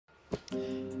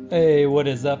Hey, what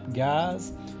is up,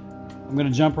 guys? I'm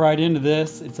gonna jump right into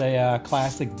this. It's a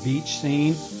classic beach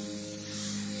scene.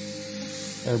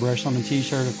 Airbrush on the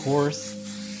t-shirt, of course.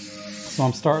 So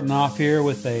I'm starting off here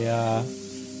with a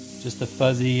just a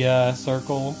fuzzy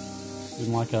circle,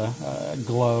 doing like a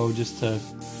glow just to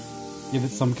give it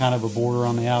some kind of a border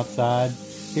on the outside.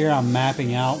 Here I'm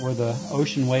mapping out where the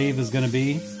ocean wave is going to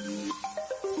be,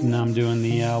 and I'm doing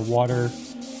the water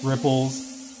ripples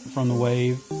from the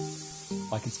wave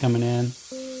like it's coming in.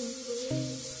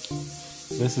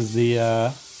 This is the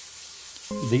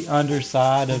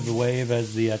underside of the wave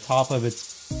as the top of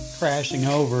it's crashing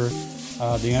over.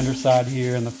 The underside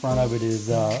here and the front of it is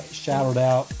shadowed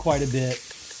out quite a bit,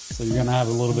 so you're going to have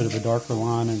a little bit of a darker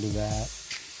line into that.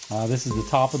 This is the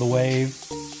top of the wave,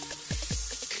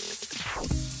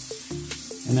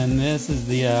 and then this is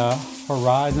the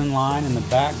horizon line in the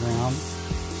background.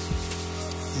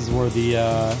 This is where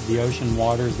the ocean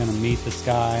water is going to meet the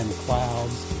sky and the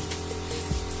clouds.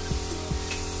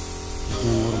 Just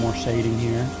doing a little more shading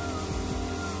here.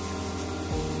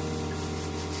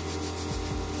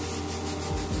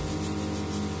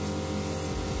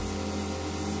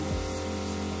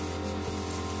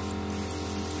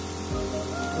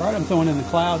 Alright, I'm throwing in the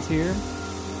clouds here.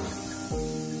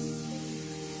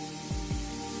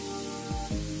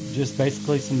 Just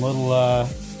basically some little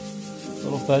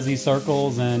fuzzy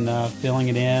circles and filling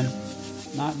it in.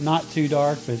 Not too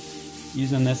dark, but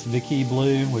using this Vicky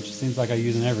blue, which seems like I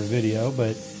use in every video,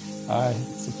 but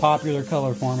it's a popular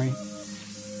color for me.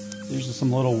 There's just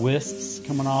some little wisps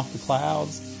coming off the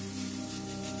clouds.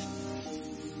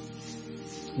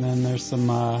 And then there's some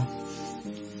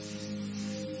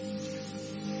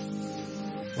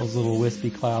those little wispy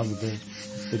clouds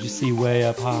that you see way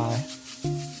up high.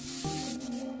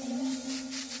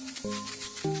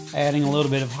 Adding a little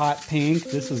bit of hot pink.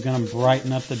 This is going to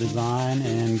brighten up the design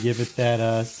and give it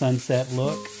that sunset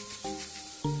look.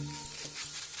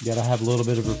 You got to have a little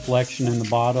bit of reflection in the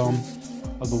bottom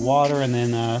of the water and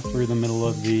then through the middle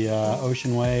of the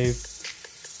ocean wave.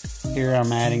 Here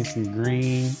I'm adding some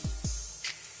green.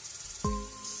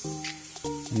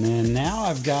 And then now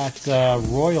I've got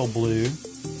royal blue.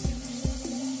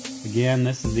 Again,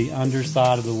 this is the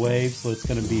underside of the wave, so it's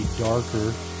going to be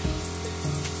darker.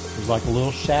 There's like a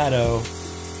little shadow,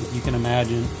 if you can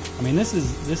imagine. I mean, this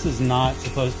is not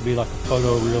supposed to be like a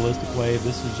photorealistic wave.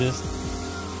 This is just,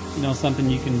 you know, something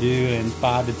you can do in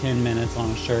 5 to 10 minutes on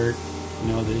a shirt. You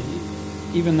know,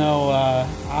 even though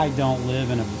I don't live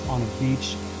on a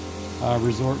beach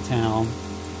resort town,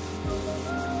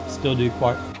 still do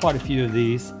quite a few of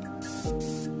these.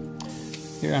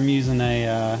 Here I'm using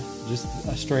just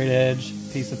a straight edge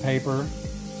piece of paper,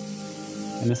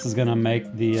 and this is going to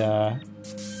make the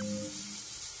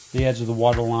edge of the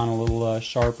water line a little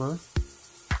sharper.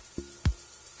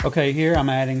 Okay, here I'm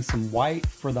adding some white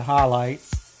for the highlights.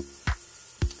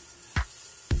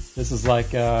 This is like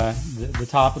the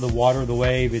top of the water of the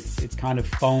wave. It's kind of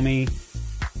foamy,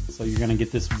 so you're going to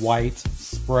get this white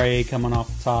spray coming off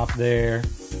the top there.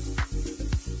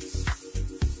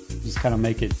 Just kind of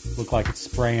make it look like it's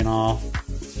spraying off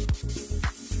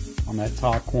on that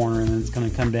top corner, and then it's going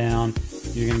to come down.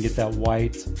 You're going to get that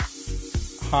white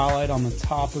highlight on the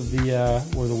top of the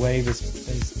where the wave is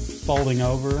folding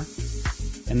over,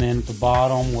 and then at the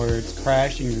bottom where it's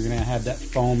crashing, you're going to have that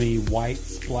foamy white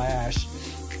splash.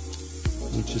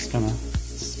 It's just going to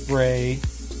spray,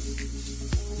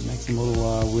 make some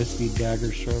little wispy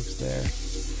dagger strokes there.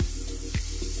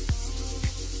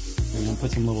 And then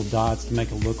put some little dots to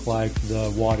make it look like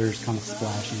the water's kind of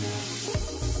splashing out.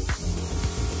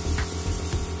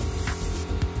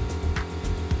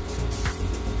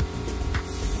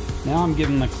 Now I'm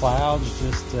giving the clouds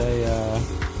just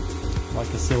like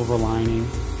a silver lining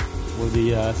where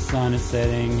the sun is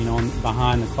setting, you know,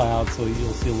 behind the clouds, so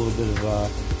you'll see a little bit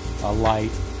of a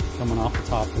light coming off the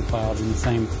top of the clouds, and the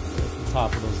same at the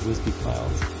top of those wispy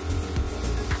clouds.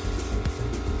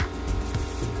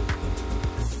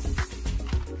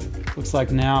 Looks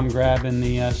like now I'm grabbing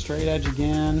the straight edge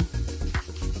again,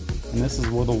 and this is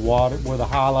where the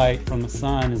highlight from the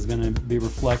sun is going to be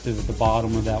reflected at the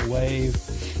bottom of that wave.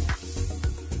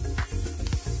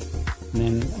 And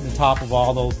then the top of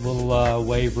all those little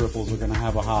wave ripples are going to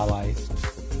have a highlight.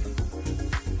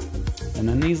 And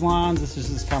then these lines, this is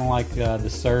just kind of like the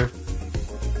surf.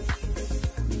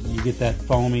 You get that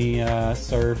foamy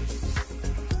surf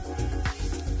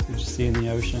that you see in the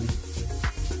ocean.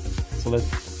 So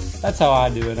that's how I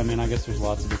do it. I mean, I guess there's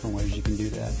lots of different ways you can do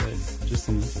that, but just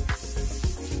some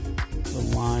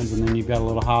little lines, and then you've got a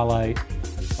little highlight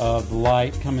of the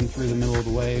light coming through the middle of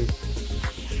the wave.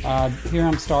 Here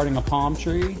I'm starting a palm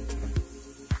tree.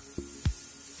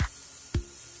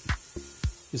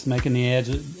 Just making the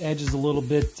edges a little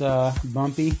bit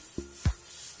bumpy.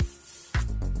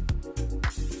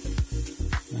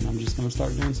 And I'm just going to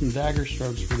start doing some dagger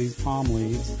strokes for these palm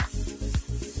leaves.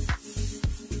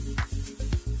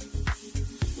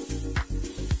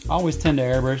 I always tend to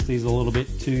airbrush these a little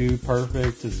bit too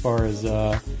perfect as far as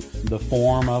the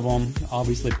form of them.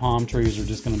 Obviously palm trees are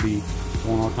just going to be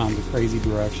going all kinds of crazy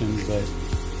directions, but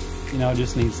you know, it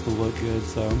just needs to look good.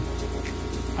 So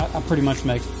I pretty much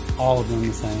make all of them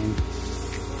the same.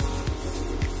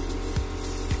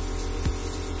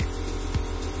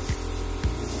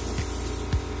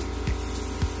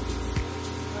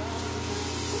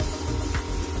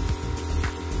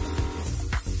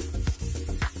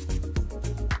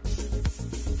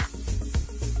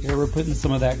 Here we're putting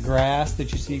some of that grass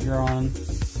that you see growing,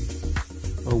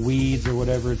 or weeds, or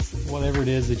whatever it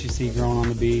is that you see growing on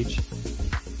the beach.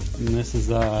 And this is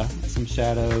some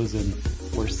shadows and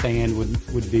where sand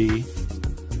would be.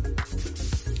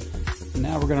 And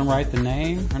now we're going to write the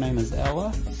name. Her name is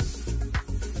Ella.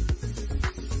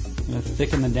 I'm going to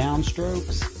thicken the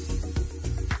downstrokes.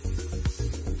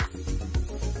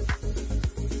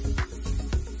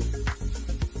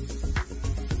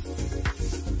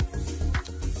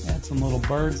 Add some little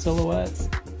bird silhouettes.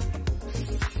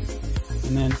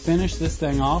 And then finish this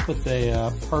thing off with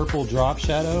a purple drop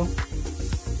shadow.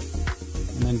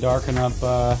 And then darken up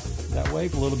that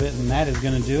wave a little bit, and that is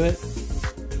going to do it.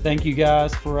 Thank you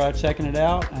guys for checking it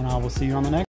out, and I will see you on the next.